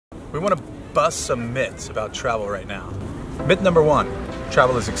We want to bust some myths about travel right now. Myth number one,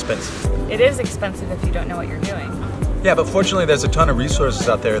 travel is expensive. It is expensive if you don't know what you're doing. Yeah, but fortunately there's a ton of resources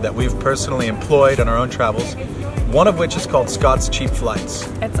out there that we've personally employed on our own travels, one of which is called Scott's Cheap Flights.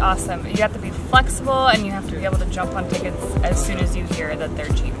 It's awesome. You have to be flexible and you have to be able to jump on tickets as soon as you hear that they're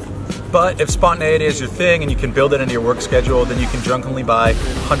cheap. But if spontaneity is your thing and you can build it into your work schedule, then you can drunkenly buy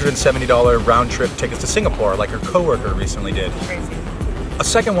 $170 round-trip tickets to Singapore like your coworker recently did. Crazy. A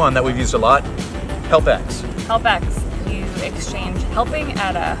second one that we've used a lot, HelpX. HelpX. You exchange helping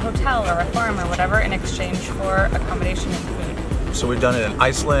at a hotel or a farm or whatever in exchange for accommodation and food. So we've done it in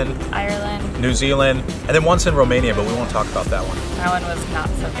Iceland, Ireland, New Zealand, and then once in Romania, but we won't talk about that one. That one was not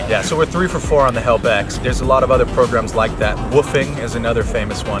so good. Yeah, so we're 3 for 4 on the HelpX. There's a lot of other programs like that. Woofing is another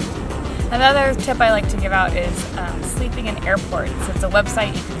famous one. Another tip I like to give out is sleeping in airports. It's a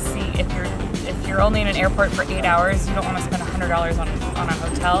website you can see if you're only in an airport for 8 hours, you don't want to spend $100 on a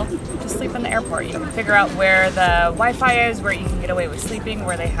hotel. Just sleep in the airport. You can figure out where the Wi-Fi is, where you can get away with sleeping,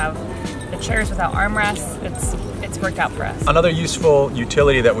 where they have the chairs without armrests. It's worked out for us. Another useful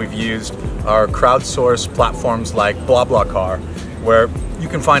utility that we've used are crowdsourced platforms like BlaBlaCar, where you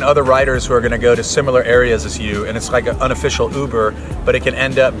can find other riders who are going to go to similar areas as you, and it's like an unofficial Uber, but it can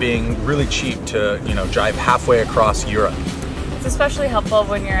end up being really cheap to, drive halfway across Europe. It's especially helpful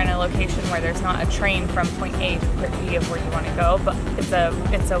when you're in a location where there's not a train from point A to point B of where you want to go, but it's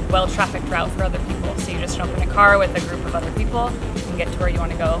a well-trafficked route for other people. So you just jump in a car with a group of other people and get to where you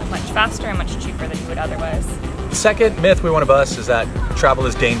want to go much faster and much cheaper than you would otherwise. The second myth we want to bust is that travel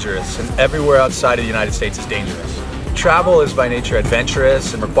is dangerous, and everywhere outside of the United States is dangerous. Travel is by nature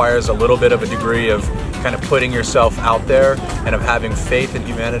adventurous and requires a little bit of a degree of kind of putting yourself out there and of having faith in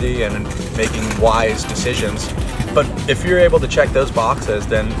humanity and making wise decisions. But if you're able to check those boxes,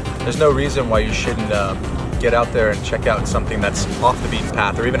 then there's no reason why you shouldn't get out there and check out something that's off the beaten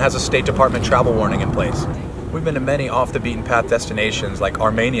path or even has a State Department travel warning in place. We've been to many off the beaten path destinations like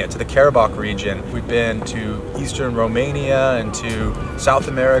Armenia, to the Karabakh region. We've been to Eastern Romania and to South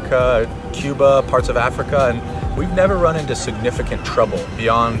America, Cuba, parts of Africa, and we've never run into significant trouble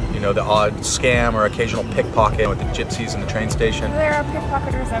beyond, the odd scam or occasional pickpocket with the gypsies in the train station. There are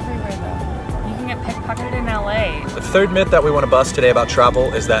pickpocketers everywhere though. You can get pickpocketed in LA. The third myth that we want to bust today about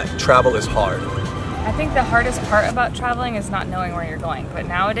travel is that travel is hard. I think the hardest part about traveling is not knowing where you're going, but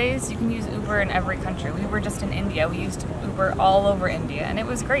nowadays you can use Uber in every country. We were just in India. We used Uber all over India, and it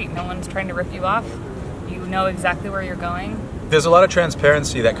was great. No one's trying to rip you off. You know exactly where you're going. There's a lot of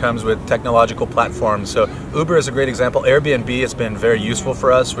transparency that comes with technological platforms. So Uber is a great example. Airbnb has been very useful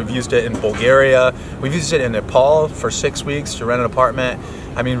for us. We've used it in Bulgaria. We've used it in Nepal for 6 weeks to rent an apartment.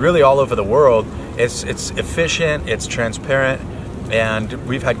 I mean, really all over the world. It's efficient, it's transparent, and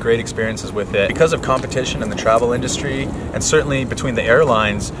we've had great experiences with it. Because of competition in the travel industry, and certainly between the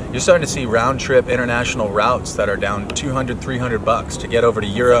airlines, you're starting to see round-trip international routes that are down $200, $300 to get over to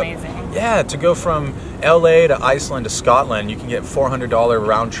Europe. That's amazing. Yeah, to go from LA to Iceland to Scotland, you can get $400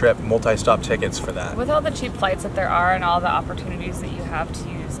 round-trip multi-stop tickets for that. With all the cheap flights that there are and all the opportunities that you have to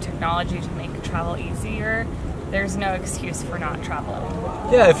use technology to make travel easier, there's no excuse for not traveling.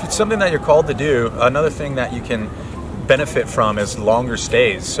 Yeah, if it's something that you're called to do, another thing that you can benefit from is longer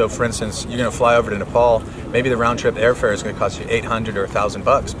stays. So for instance, you're going to fly over to Nepal, maybe the round-trip airfare is going to cost you $800 or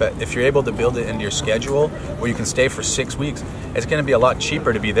 $1,000, but if you're able to build it into your schedule where you can stay for 6 weeks, it's going to be a lot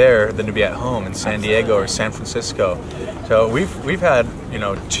cheaper to be there than to be at home in San Diego or San Francisco. So we've had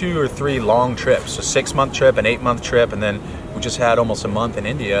 2 or 3 long trips, a 6-month trip, an 8-month trip, and then we just had almost a month in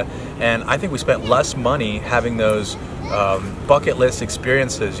India, and I think we spent less money having those bucket list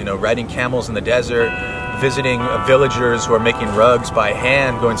experiences, riding camels in the desert, visiting villagers who are making rugs by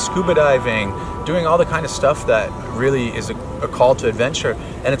hand, going scuba diving, doing all the kind of stuff that really is a call to adventure.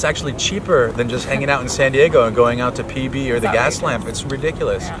 And it's actually cheaper than just hanging out in San Diego and going out to PB or the gas lamp. It's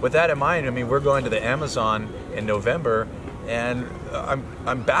ridiculous. Yeah. With that in mind, we're going to the Amazon in November, and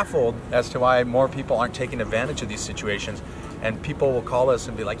I'm baffled as to why more people aren't taking advantage of these situations. And people will call us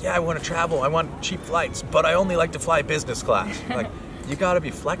and be like, yeah, I want to travel, I want cheap flights, but I only like to fly business class. Like, you got to be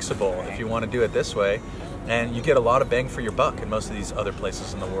flexible if you want to do it this way. And you get a lot of bang for your buck in most of these other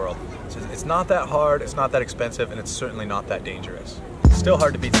places in the world. So it's not that hard, it's not that expensive, and it's certainly not that dangerous. It's still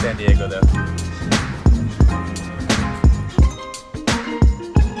hard to beat San Diego though.